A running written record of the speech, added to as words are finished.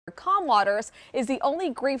Calm Waters is the only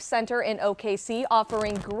grief center in OKC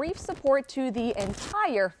offering grief support to the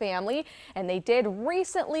entire family, and they did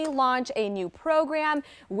recently launch a new program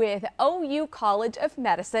with OU College of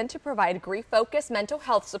Medicine to provide grief-focused mental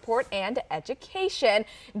health support and education.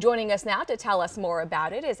 Joining us now to tell us more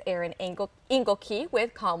about it is Erin Engelke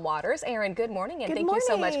with Calm Waters. Erin, good morning, and thank you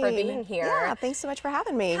so much for being here. Yeah, thanks so much for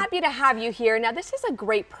having me. Happy to have you here. Now, this is a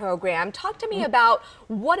great program. Talk to me about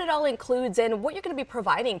what it all includes and what you're going to be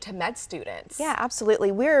providing to med students. Yeah,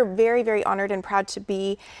 absolutely. We're very, very honored and proud to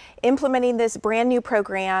be implementing this brand new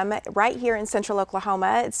program right here in Central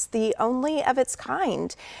Oklahoma. It's the only of its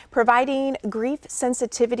kind, providing grief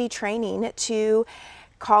sensitivity training to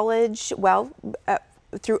college,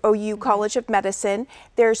 through OU College of Medicine,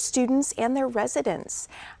 their students and their residents.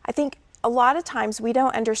 I think a lot of times we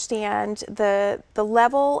don't understand the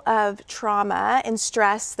level of trauma and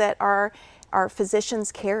stress that our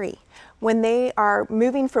physicians carry when they are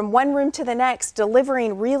moving from one room to the next,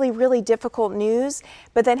 delivering really, really difficult news,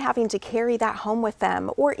 but then having to carry that home with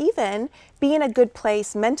them, or even be in a good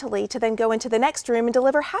place mentally to then go into the next room and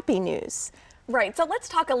deliver happy news. Right. So let's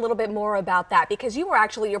talk a little bit more about that, because you were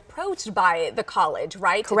actually approached by the college,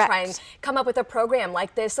 right? Correct. To try and come up with a program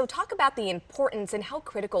like this. So talk about the importance and how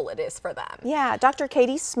critical it is for them. Yeah, Dr.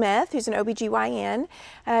 Katie Smith, who's an OBGYN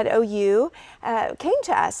at OU, came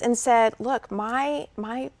to us and said, look, my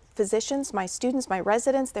physicians, my students, my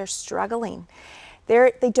residents, they're struggling.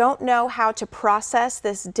 They don't know how to process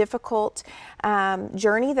this difficult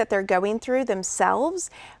journey that they're going through themselves.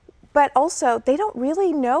 But also, they don't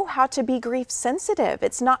really know how to be grief sensitive.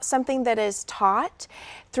 It's not something that is taught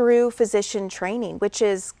through physician training, which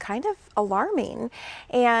is kind of alarming.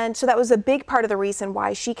 And so that was a big part of the reason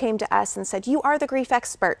why she came to us and said, you are the grief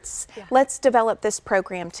experts. Yeah. Let's develop this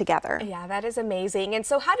program together. Yeah, that is amazing. And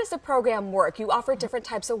so how does the program work? You offer different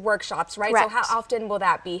types of workshops, right? Correct. So how often will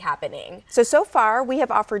that be happening? So far, we have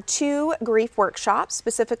offered 2 grief workshops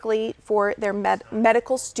specifically for their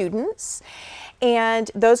medical students. And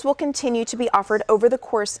those will continue to be offered over the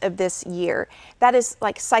course of this year. That is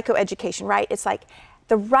like psychoeducation, right? It's like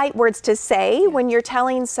the right words to say when you're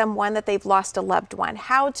telling someone that they've lost a loved one,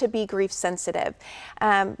 how to be grief sensitive,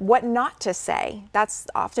 what not to say. That's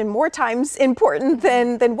often more times important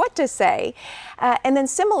than what to say. And then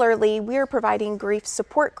similarly, we're providing grief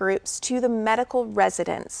support groups to the medical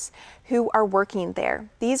residents who are working there.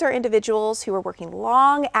 These are individuals who are working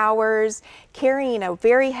long hours, carrying a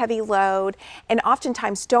very heavy load, and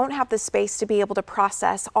oftentimes don't have the space to be able to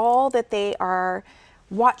process all that they are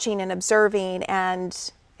watching and observing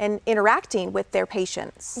and interacting with their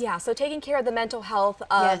patients. Yeah, so taking care of the mental health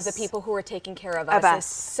of the people who are taking care of us is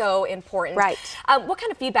so important. Right. What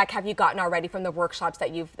kind of feedback have you gotten already from the workshops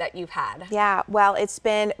that you've had? Yeah, well, it's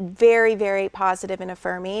been very, very positive and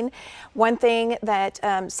affirming. One thing that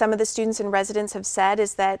some of the students and residents have said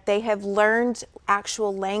is that they have learned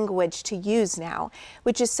actual language to use now,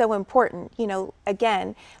 which is so important. You know,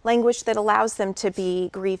 again, language that allows them to be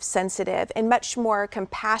grief sensitive and much more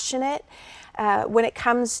compassionate when it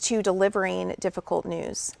comes to delivering difficult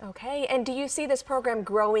news. Okay, and do you see this program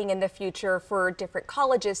growing in the future for different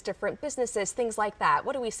colleges, different businesses, things like that?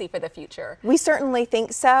 What do we see for the future? We certainly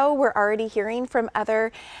think so. We're already hearing from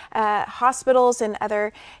other hospitals and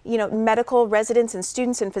other, medical residents and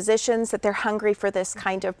students and physicians that they're hungry for this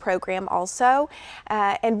kind of program also.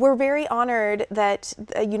 And we're very honored that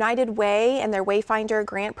United Way and their Wayfinder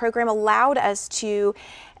grant program allowed us to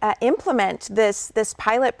implement this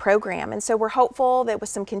pilot program. And so we're hopeful that with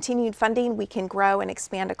some continued funding, we can grow and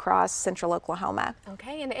expand across Central Oklahoma.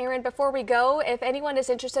 Okay, and Erin, before we go, if anyone is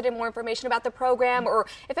interested in more information about the program, or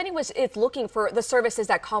if anyone is looking for the services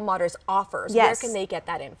that Calm Waters offers, where can they get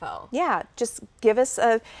that info? Yeah, just give us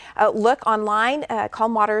a look online at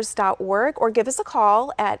calmwaters.org, or give us a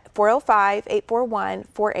call at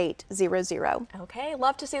 405-841-4800. Okay,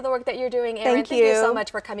 love to see the work that you're doing, Erin. Thank you so much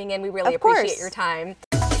for coming in. We really appreciate your time.